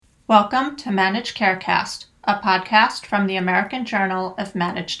Welcome to Managed Carecast, a podcast from the American Journal of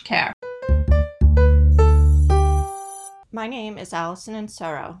Managed Care. My name is Allison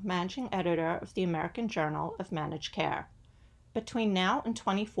Insero, Managing Editor of the American Journal of Managed Care. Between now and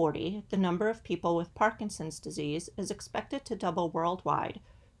 2040, the number of people with Parkinson's disease is expected to double worldwide,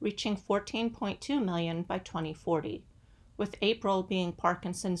 reaching 14.2 million by 2040. With April being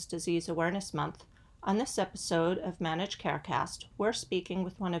Parkinson's Disease Awareness Month, on this episode of Managed Carecast, we're speaking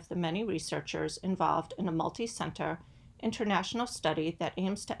with one of the many researchers involved in a multi-center international study that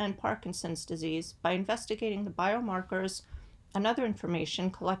aims to end Parkinson's disease by investigating the biomarkers and other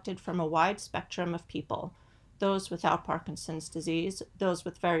information collected from a wide spectrum of people, those without Parkinson's disease, those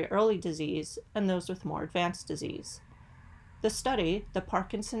with very early disease, and those with more advanced disease. The study, the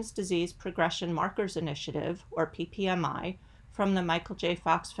Parkinson's Disease Progression Markers Initiative, or PPMI, from the Michael J.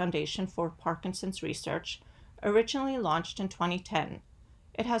 Fox Foundation for Parkinson's Research, originally launched in 2010.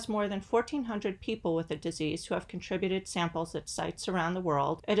 It has more than 1,400 people with the disease who have contributed samples at sites around the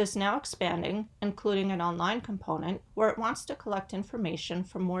world. It is now expanding, including an online component, where it wants to collect information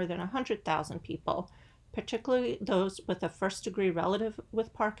from more than 100,000 people, particularly those with a first-degree relative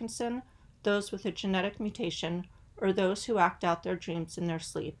with Parkinson, those with a genetic mutation, or those who act out their dreams in their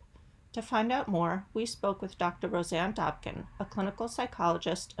sleep. To find out more, we spoke with Dr. Roseanne Dobkin, a clinical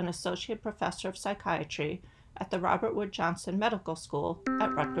psychologist and associate professor of psychiatry at the Robert Wood Johnson Medical School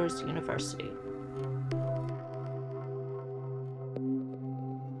at Rutgers University.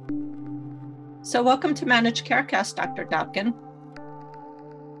 So welcome to Managed Carecast, Dr. Dobkin.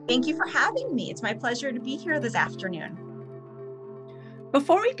 Thank you for having me. It's my pleasure to be here this afternoon.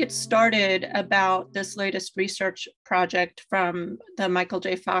 Before we get started about this latest research project from the Michael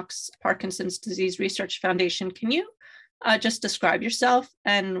J. Fox Parkinson's Disease Research Foundation, can you just describe yourself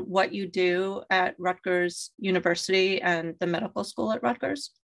and what you do at Rutgers University and the medical school at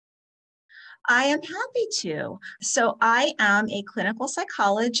Rutgers? I am happy to. So I am a clinical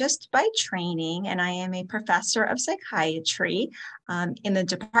psychologist by training, and I am a professor of psychiatry in the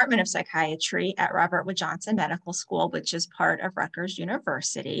Department of Psychiatry at Robert Wood Johnson Medical School, which is part of Rutgers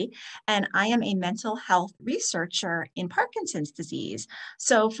University. And I am a mental health researcher in Parkinson's disease.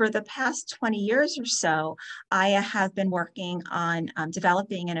 So for the past 20 years or so, I have been working on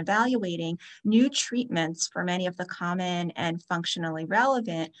developing and evaluating new treatments for many of the common and functionally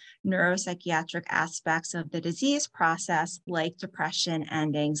relevant neuropsychiatric aspects of the disease process, like depression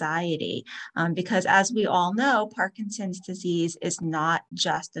and anxiety. Because as we all know, Parkinson's disease is not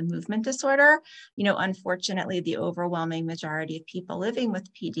just a movement disorder. Unfortunately, the overwhelming majority of people living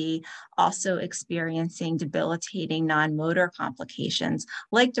with PD also experiencing debilitating non-motor complications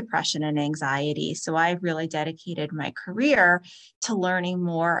like depression and anxiety. So I really dedicated my career to learning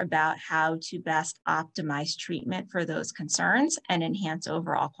more about how to best optimize treatment for those concerns and enhance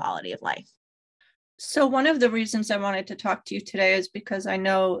overall quality of life. So one of the reasons I wanted to talk to you today is because I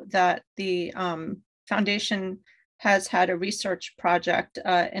know that the foundation has had a research project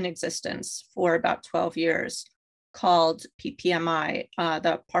in existence for about 12 years called PPMI,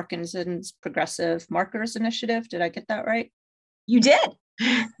 the Parkinson's Progressive Markers Initiative. Did I get that right? You did.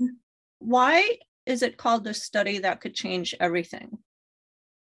 Why is it called the study that could change everything?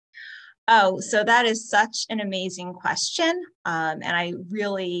 Oh, so that is such an amazing question. And I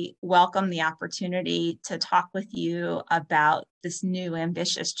really welcome the opportunity to talk with you about this new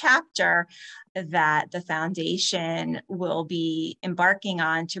ambitious chapter that the foundation will be embarking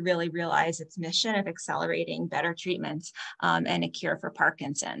on to really realize its mission of accelerating better treatments and a cure for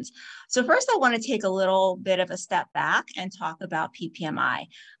Parkinson's. So first, I want to take a little bit of a step back and talk about PPMI.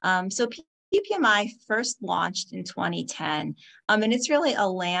 PPMI first launched in 2010, and it's really a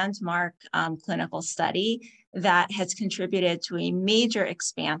landmark clinical study that has contributed to a major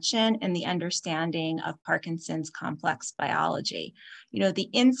expansion in the understanding of Parkinson's complex biology. The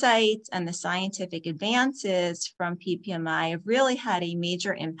insights and the scientific advances from PPMI have really had a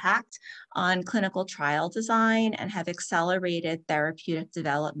major impact on clinical trial design and have accelerated therapeutic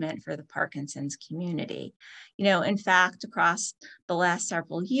development for the Parkinson's community. In fact, across the last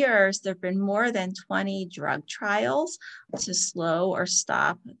several years, there have been more than 20 drug trials to slow or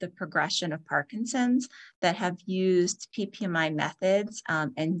stop the progression of Parkinson's that have used PPMI methods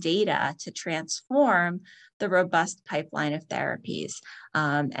and data to transform the robust pipeline of therapies.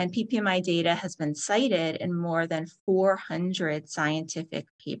 And PPMI data has been cited in more than 400 scientific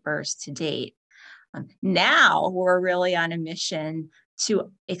papers to date. Now we're really on a mission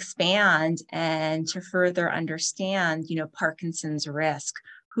to expand and to further understand, Parkinson's risk.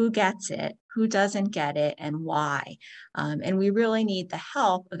 Who gets it, who doesn't get it, and why. And we really need the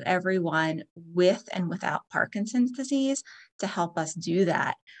help of everyone with and without Parkinson's disease to help us do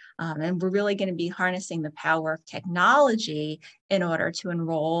that. And we're really going to be harnessing the power of technology in order to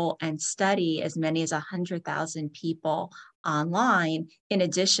enroll and study as many as 100,000 people online, in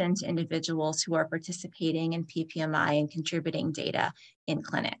addition to individuals who are participating in PPMI and contributing data in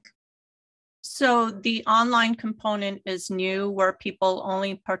clinic. So the online component is new. Were people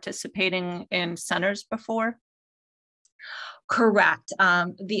only participating in centers before? Correct.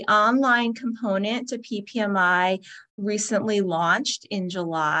 The online component to PPMI recently launched in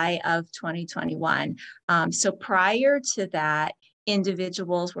July of 2021. So prior to that,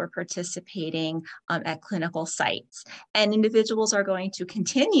 individuals were participating at clinical sites, and individuals are going to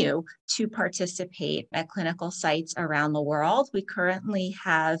continue to participate at clinical sites around the world. We currently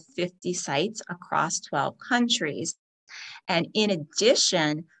have 50 sites across 12 countries. And in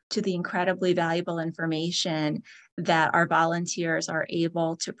addition to the incredibly valuable information that our volunteers are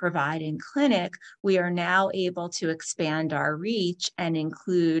able to provide in clinic, we are now able to expand our reach and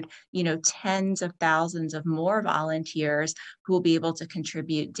include, tens of thousands of more volunteers who will be able to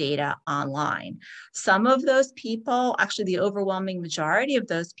contribute data online. Some of those people, actually the overwhelming majority of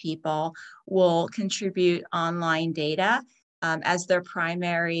those people, will contribute online data as their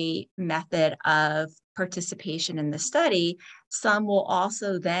primary method of participation in the study. Some will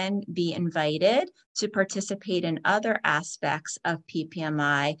also then be invited to participate in other aspects of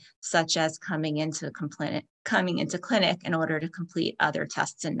PPMI, such as coming into clinic in order to complete other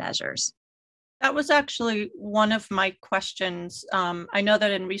tests and measures. That was actually one of my questions. I know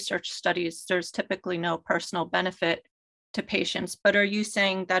that in research studies, there's typically no personal benefit to patients, but are you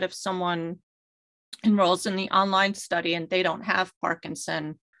saying that if someone enrolls in the online study and they don't have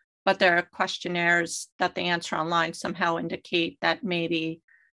Parkinson, but their questionnaires that they answer online somehow indicate that maybe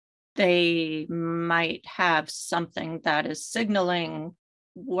they might have something that is signaling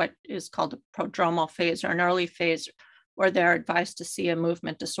what is called a prodromal phase or an early phase, or they're advised to see a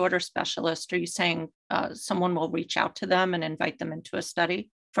movement disorder specialist? Are you saying someone will reach out to them and invite them into a study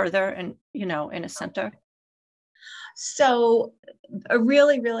further and, in a center? So a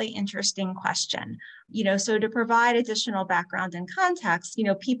really, really interesting question. So to provide additional background and context,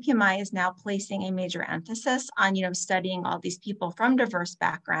 PPMI is now placing a major emphasis on, studying all these people from diverse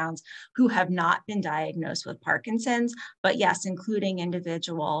backgrounds who have not been diagnosed with Parkinson's, but yes, including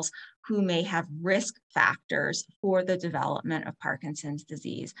individuals who may have risk factors for the development of Parkinson's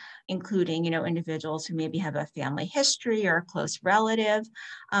disease, including, individuals who maybe have a family history or a close relative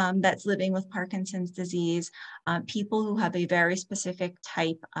that's living with Parkinson's disease, people who have a very specific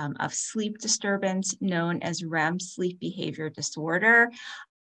type of sleep disturbance known as REM, sleep behavior disorder,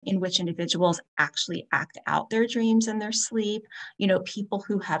 in which individuals actually act out their dreams in their sleep, people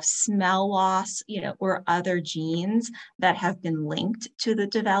who have smell loss, or other genes that have been linked to the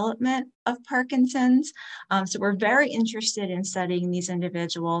development of Parkinson's. So we're very interested in studying these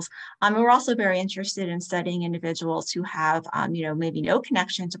individuals. And we're also very interested in studying individuals who have, maybe no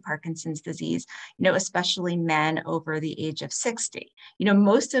connection to Parkinson's disease, especially men over the age of 60.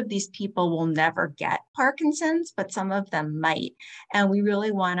 Most of these people will never get Parkinson's, but some of them might. And we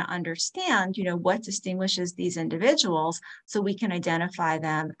really want to understand, what distinguishes these individuals so we can identify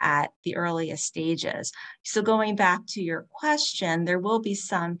them at the earliest stages. So going back to your question, there will be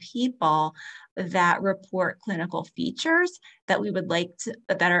some people that report clinical features that we would like to,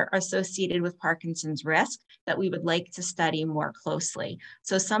 that are associated with Parkinson's risk, that we would like to study more closely.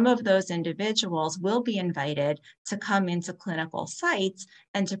 So some of those individuals will be invited to come into clinical sites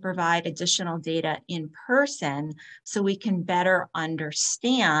and to provide additional data in person so we can better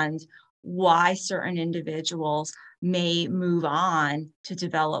understand why certain individuals may move on to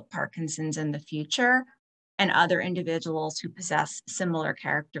develop Parkinson's in the future, and other individuals who possess similar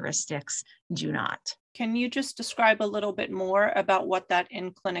characteristics do not. Can you just describe a little bit more about what that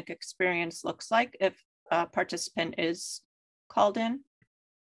in-clinic experience looks like if a participant is called in?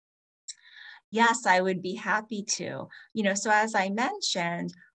 Yes, I would be happy to. So as I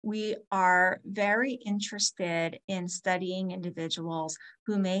mentioned, we are very interested in studying individuals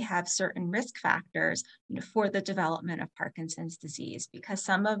who may have certain risk factors, for the development of Parkinson's disease, because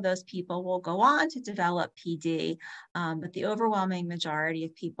some of those people will go on to develop PD, but the overwhelming majority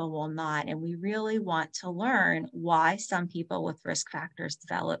of people will not. And we really want to learn why some people with risk factors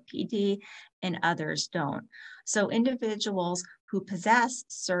develop PD and others don't. So individuals who possess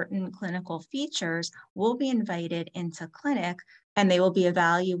certain clinical features will be invited into clinic, and they will be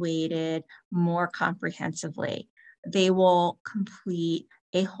evaluated more comprehensively. They will complete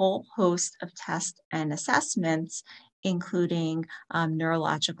a whole host of tests and assessments, including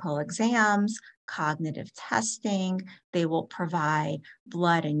neurological exams, cognitive testing. They will provide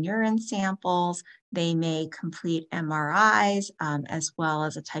blood and urine samples. They may complete MRIs, as well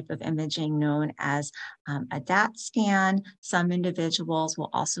as a type of imaging known as a DAT scan. Some individuals will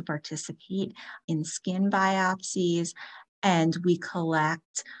also participate in skin biopsies, and we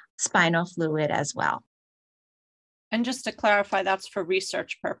collect spinal fluid as well. And just to clarify, that's for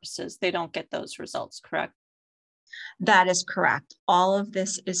research purposes. They don't get those results, correct? That is correct. All of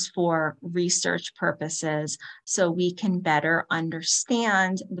this is for research purposes, so we can better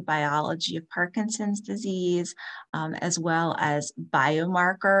understand the biology of Parkinson's disease, as well as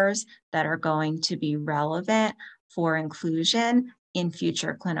biomarkers that are going to be relevant for inclusion in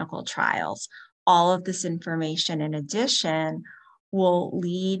future clinical trials. All of this information, in addition, will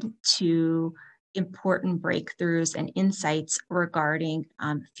lead to important breakthroughs and insights regarding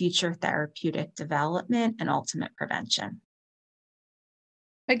future therapeutic development and ultimate prevention.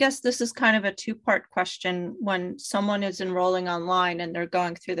 I guess this is kind of a two-part question. When someone is enrolling online and they're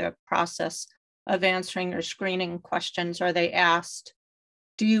going through the process of answering your screening questions, are they asked,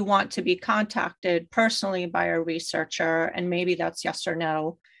 do you want to be contacted personally by a researcher? And maybe that's yes or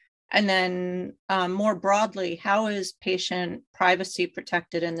no. And then more broadly, how is patient privacy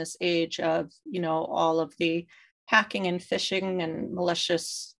protected in this age of, all of the hacking and phishing and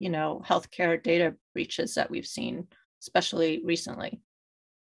malicious, healthcare data breaches that we've seen, especially recently?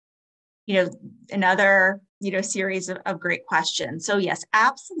 Another, series of great questions. So yes,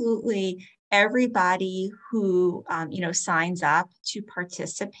 absolutely. Everybody who, signs up to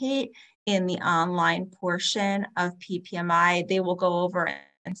participate in the online portion of PPMI, they will go over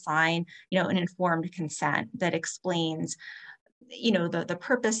and sign, an informed consent that explains, the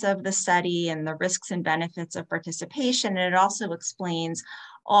purpose of the study and the risks and benefits of participation. And it also explains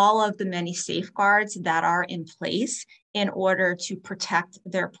all of the many safeguards that are in place in order to protect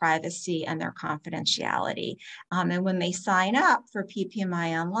their privacy and their confidentiality. And when they sign up for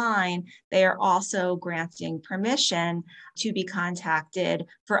PPMI Online, they are also granting permission to be contacted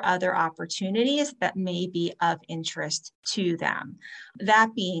for other opportunities that may be of interest to them.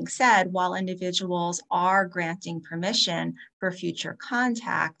 That being said, while individuals are granting permission for future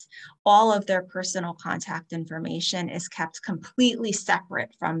contact, all of their personal contact information is kept completely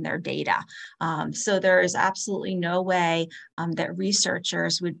separate from their data. So there is absolutely no way that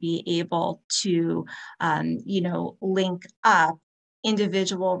researchers would be able to, link up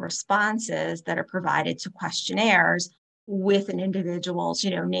individual responses that are provided to questionnaires with an individual's,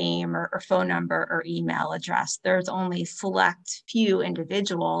 name or phone number or email address. There's only select few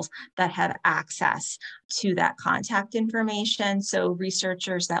individuals that have access to that contact information. So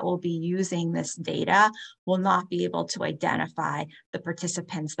researchers that will be using this data will not be able to identify the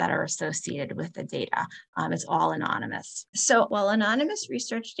participants that are associated with the data. It's all anonymous. So while anonymous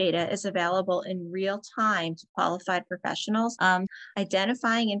research data is available in real time to qualified professionals,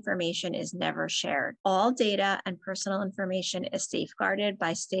 identifying information is never shared. All data and personal information is safeguarded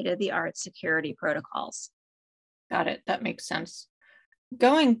by state-of-the-art security protocols. Got it. That makes sense.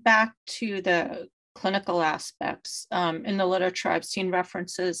 Going back to the clinical aspects, in the literature, I've seen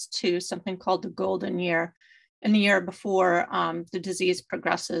references to something called the golden year. In the year before the disease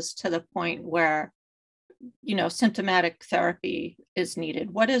progresses to the point where, symptomatic therapy is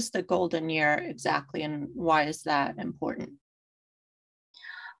needed. What is the golden year exactly, and why is that important?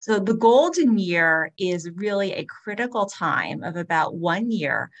 So the golden year is really a critical time of about 1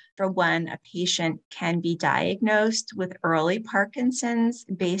 year for when a patient can be diagnosed with early Parkinson's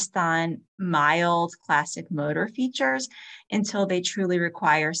based on mild classic motor features until they truly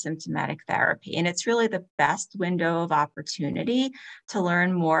require symptomatic therapy. And it's really the best window of opportunity to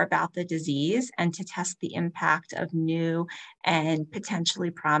learn more about the disease and to test the impact of new and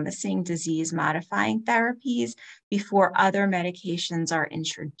potentially promising disease-modifying therapies before other medications are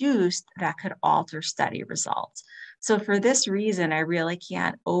introduced that could alter study results. So for this reason, I really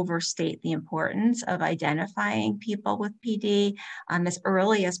can't overstate the importance of identifying people with PD as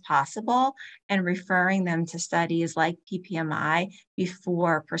early as possible and referring them to studies like PPMI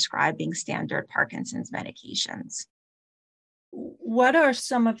before prescribing standard Parkinson's medications. What are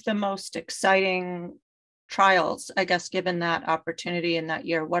some of the most exciting trials, I guess, given that opportunity in that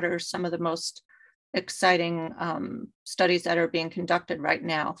year? What are some of the most exciting studies that are being conducted right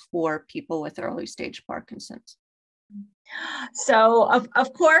now for people with early stage Parkinson's? So,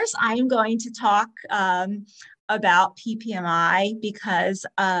 of course, I'm going to talk about PPMI because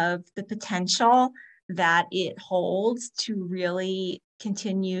of the potential that it holds to really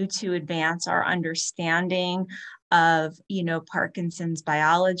continue to advance our understanding of, Parkinson's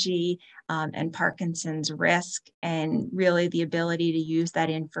biology and Parkinson's risk, and really the ability to use that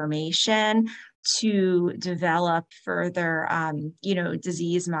information to develop further,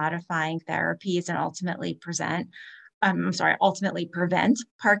 disease modifying therapies and ultimately prevent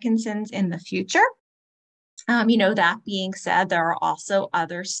Parkinson's in the future. That being said, there are also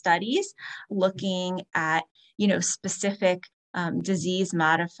other studies looking at, specific disease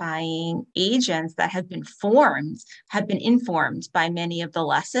modifying agents that have been informed by many of the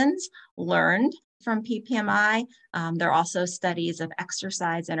lessons learned from PPMI. There are also studies of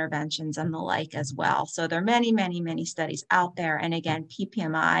exercise interventions and the like as well. So there are many, many, many studies out there. And again,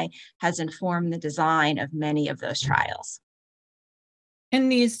 PPMI has informed the design of many of those trials. In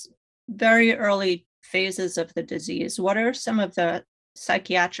these very early phases of the disease, what are some of the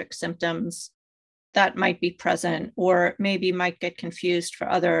psychiatric symptoms that might be present or maybe might get confused for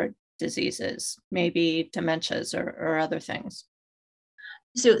other diseases, maybe dementias or other things?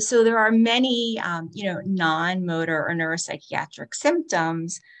 So there are many, non-motor or neuropsychiatric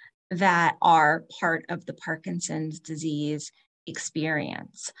symptoms that are part of the Parkinson's disease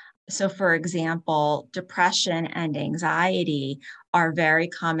experience. So, for example, depression and anxiety are very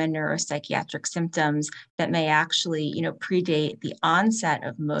common neuropsychiatric symptoms that may actually, predate the onset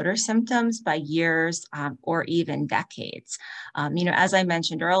of motor symptoms by years or even decades. As I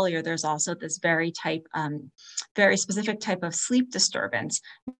mentioned earlier, there's also this very specific type of sleep disturbance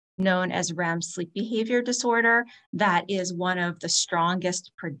known as REM sleep behavior disorder that is one of the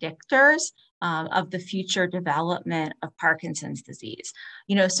strongest predictors of the future development of Parkinson's disease.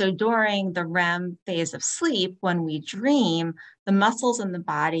 So during the REM phase of sleep, when we dream, the muscles in the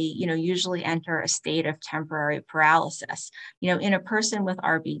body, usually enter a state of temporary paralysis. In a person with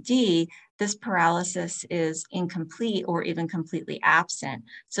RBD, this paralysis is incomplete or even completely absent.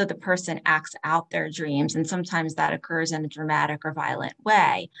 So the person acts out their dreams, and sometimes that occurs in a dramatic or violent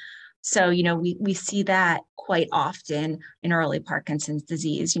way. So, we see that quite often in early Parkinson's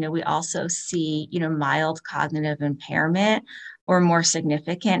disease. We also see, mild cognitive impairment or more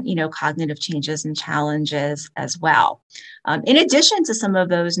significant, cognitive changes and challenges as well. In addition to some of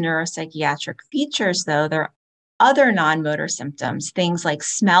those neuropsychiatric features, though, there are other non-motor symptoms, things like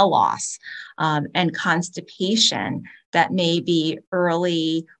smell loss and constipation that may be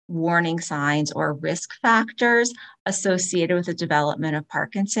early warning signs or risk factors associated with the development of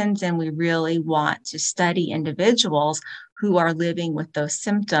Parkinson's. And we really want to study individuals who are living with those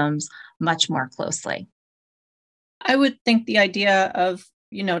symptoms much more closely. I would think the idea of,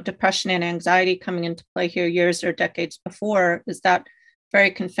 depression and anxiety coming into play here years or decades before, is that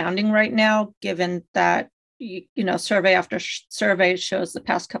very confounding right now, given that, survey after survey shows the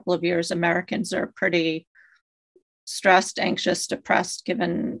past couple of years, Americans are pretty stressed, anxious, depressed,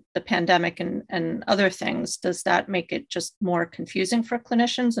 given the pandemic and other things. Does that make it just more confusing for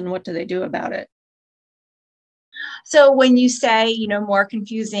clinicians, and what do they do about it? So when you say, more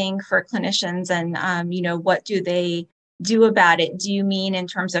confusing for clinicians and, what do they do about it? Do you mean in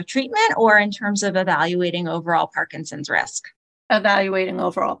terms of treatment or in terms of evaluating overall Parkinson's risk? Evaluating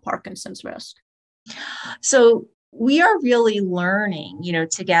overall Parkinson's risk. So we are really learning,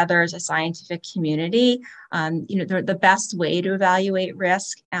 together as a scientific community, the best way to evaluate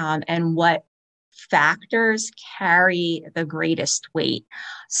risk and what factors carry the greatest weight.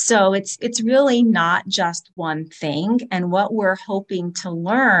 So it's really not just one thing. And what we're hoping to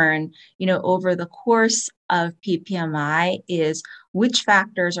learn, over the course of PPMI is which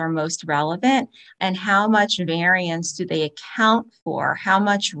factors are most relevant and how much variance do they account for? How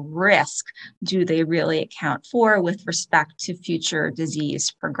much risk do they really account for with respect to future disease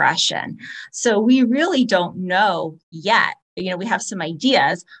progression? So we really don't know yet. We have some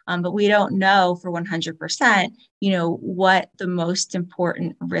ideas, but we don't know for 100%, what the most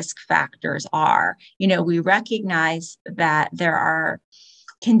important risk factors are. We recognize that there are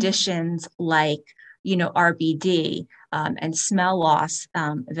conditions like, RBD and smell loss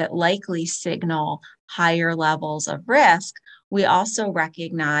that likely signal higher levels of risk. We also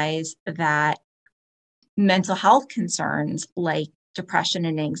recognize that mental health concerns like depression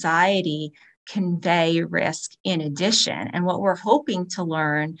and anxiety convey risk in addition. And what we're hoping to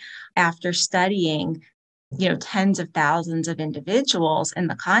learn after studying, tens of thousands of individuals in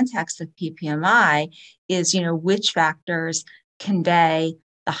the context of PPMI is, which factors convey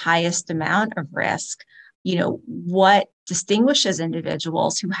the highest amount of risk, what distinguishes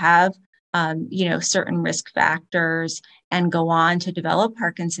individuals who have certain risk factors and go on to develop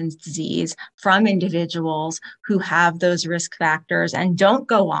Parkinson's disease from individuals who have those risk factors and don't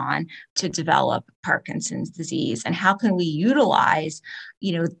go on to develop Parkinson's disease. And how can we utilize,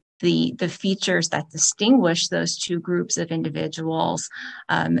 the features that distinguish those two groups of individuals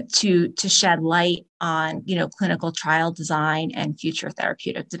to shed light on, clinical trial design and future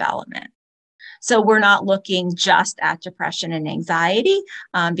therapeutic development. So we're not looking just at depression and anxiety,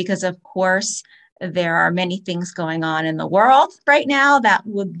 because of course, there are many things going on in the world right now that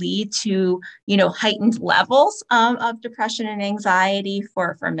would lead to, heightened levels of depression and anxiety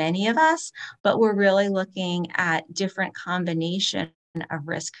for many of us. But we're really looking at different combinations of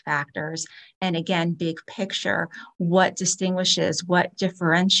risk factors. And again, big picture, what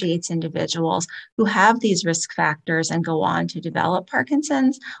differentiates individuals who have these risk factors and go on to develop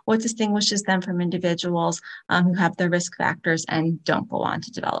Parkinson's? What distinguishes them from individuals who have the risk factors and don't go on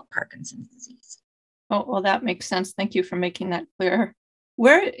to develop Parkinson's disease? Oh, well, that makes sense. Thank you for making that clear.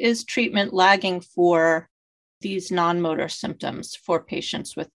 Where is treatment lagging for these non-motor symptoms for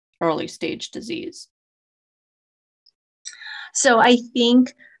patients with early stage disease? So I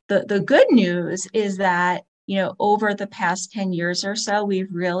think the good news is that, over the past 10 years or so,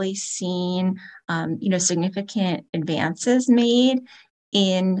 we've really seen, significant advances made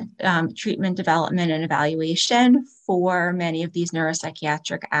in treatment development and evaluation for many of these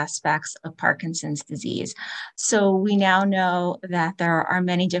neuropsychiatric aspects of Parkinson's disease. So we now know that there are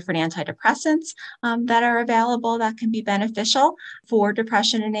many different antidepressants that are available that can be beneficial for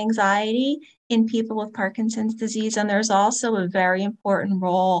depression and anxiety in people with Parkinson's disease. And there's also a very important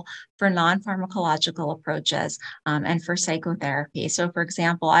role for non-pharmacological approaches and for psychotherapy. So for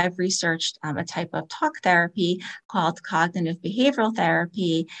example, I've researched a type of talk therapy called cognitive behavioral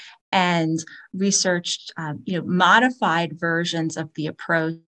therapy and researched modified versions of the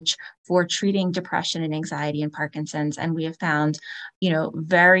approach for treating depression and anxiety and Parkinson's. And we have found,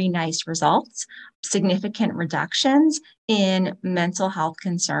 very nice results, significant reductions in mental health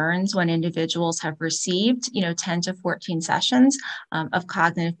concerns when individuals have received, 10 to 14 sessions of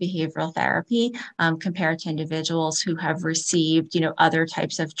cognitive behavioral therapy compared to individuals who have received, other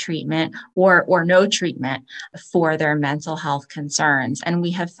types of treatment or no treatment for their mental health concerns. And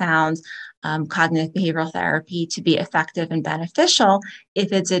we have found cognitive behavioral therapy to be effective and beneficial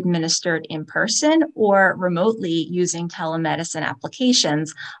if it's administered in person or remotely using telemedicine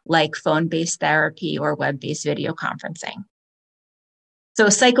applications like phone-based therapy or web-based video conferencing. So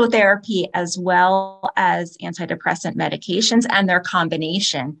psychotherapy as well as antidepressant medications and their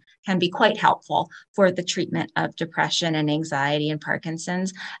combination can be quite helpful for the treatment of depression and anxiety and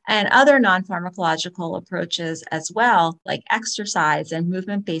Parkinson's, and other non-pharmacological approaches as well, like exercise and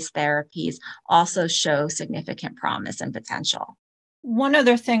movement-based therapies, also show significant promise and potential. One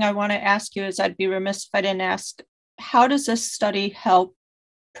other thing I want to ask you is, I'd be remiss if I didn't ask, how does this study help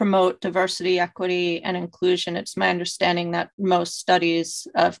promote diversity, equity, and inclusion? It's my understanding that most studies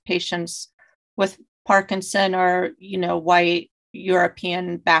of patients with Parkinson are, white,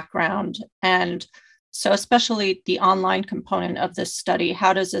 European background. And so especially the online component of this study,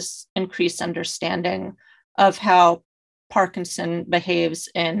 how does this increase understanding of how Parkinson behaves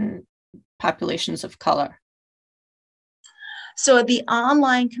in populations of color? So the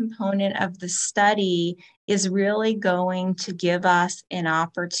online component of the study is really going to give us an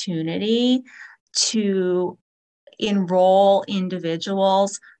opportunity to enroll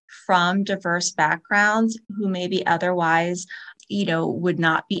individuals from diverse backgrounds who maybe otherwise, would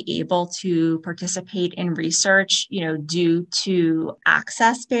not be able to participate in research, due to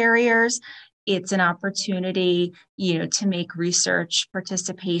access barriers. It's an opportunity, to make research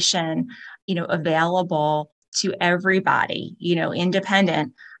participation, available to everybody,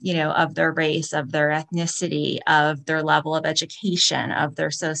 independent, of their race, of their ethnicity, of their level of education, of their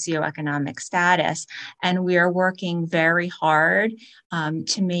socioeconomic status. And we are working very hard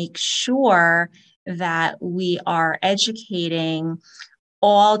to make sure that we are educating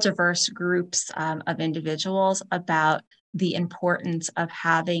all diverse groups of individuals about the importance of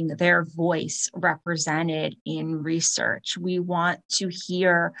having their voice represented in research. We want to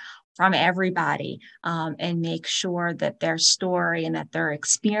hear from everybody and make sure that their story and that their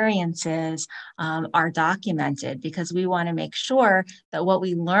experiences are documented, because we want to make sure that what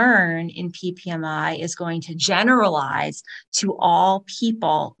we learn in PPMI is going to generalize to all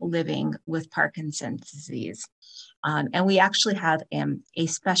people living with Parkinson's disease. And we actually have a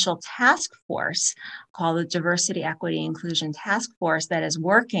special task force called the Diversity, Equity, Inclusion Task Force that is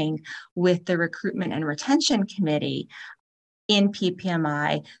working with the Recruitment and Retention Committee in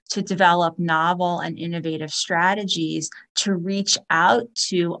PPMI to develop novel and innovative strategies to reach out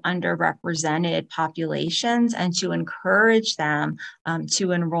to underrepresented populations and to encourage them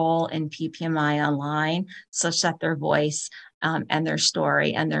to enroll in PPMI online, such that their voice and their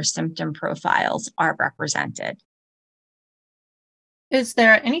story and their symptom profiles are represented. Is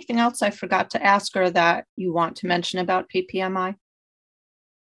there anything else I forgot to ask her that you want to mention about PPMI?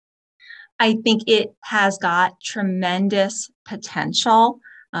 I think it has got tremendous potential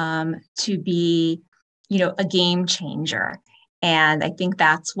to be, a game changer. And I think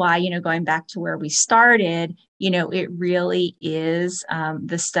that's why, going back to where we started, it really is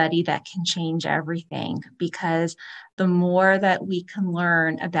the study that can change everything, because the more that we can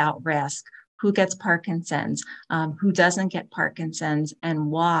learn about risk, who gets Parkinson's, who doesn't get Parkinson's, and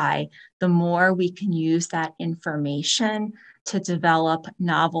why, the more we can use that information to develop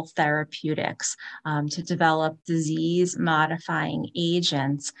novel therapeutics, to develop disease-modifying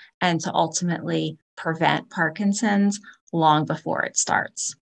agents, and to ultimately prevent Parkinson's long before it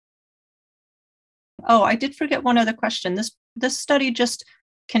starts. Oh, I did forget one other question. This study just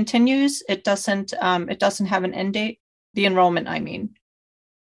continues. It doesn't have an end date. The enrollment, I mean.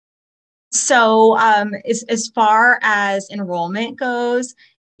 So as far as enrollment goes,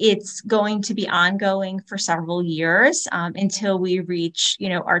 it's going to be ongoing for several years until we reach,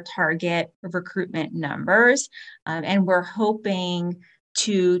 our target recruitment numbers. And we're hoping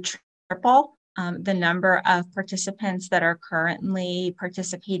to triple the number of participants that are currently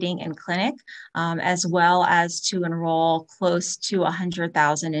participating in clinic, as well as to enroll close to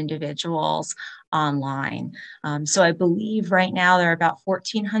 100,000 individuals online. So I believe right now there are about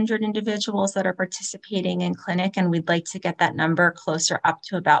 1,400 individuals that are participating in clinic, and we'd like to get that number closer up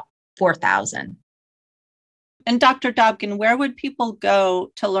to about 4,000. And Dr. Dobkin, where would people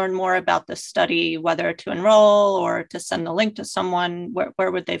go to learn more about this study, whether to enroll or to send the link to someone?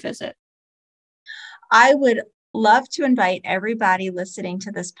 Where would they visit? I would love to invite everybody listening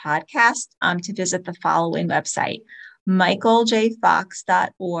to this podcast to visit the following website,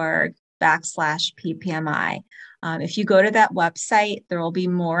 michaeljfox.org/PPMI. If you go to that website, there will be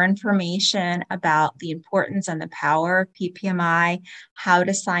more information about the importance and the power of PPMI, how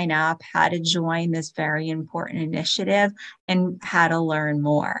to sign up, how to join this very important initiative, and how to learn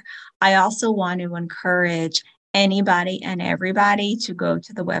more. I also want to encourage anybody and everybody to go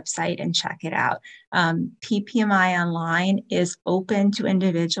to the website and check it out. PPMI Online is open to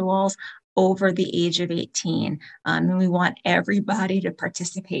individuals over the age of 18, and we want everybody to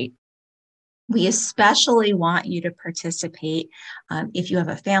participate. We especially want you to participate if you have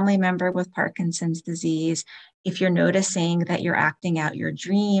a family member with Parkinson's disease, if you're noticing that you're acting out your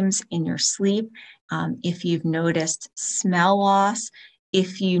dreams in your sleep, if you've noticed smell loss,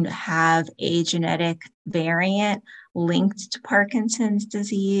 if you have a genetic variant linked to Parkinson's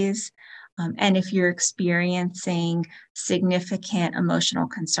disease, and if you're experiencing significant emotional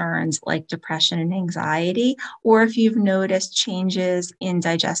concerns like depression and anxiety, or if you've noticed changes in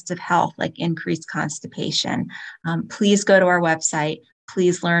digestive health like increased constipation, please go to our website.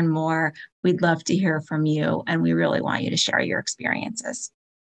 Please learn more. We'd love to hear from you, and we really want you to share your experiences.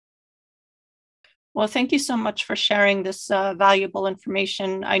 Well, thank you so much for sharing this valuable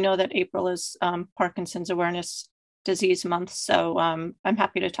information. I know that April is Parkinson's Awareness Disease Month, so I'm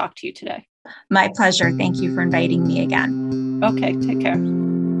happy to talk to you today. My pleasure. Thank you for inviting me again. Okay, take care.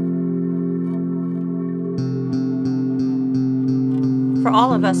 For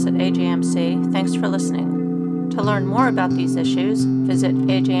all of us at AJMC, thanks for listening. To learn more about these issues, visit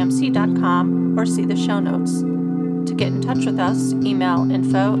ajmc.com or see the show notes. To get in touch with us, email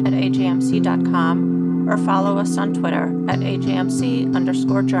info@ajmc.com or follow us on Twitter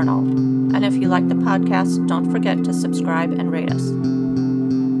 @AJMC_journal. And if you like the podcast, don't forget to subscribe and rate us.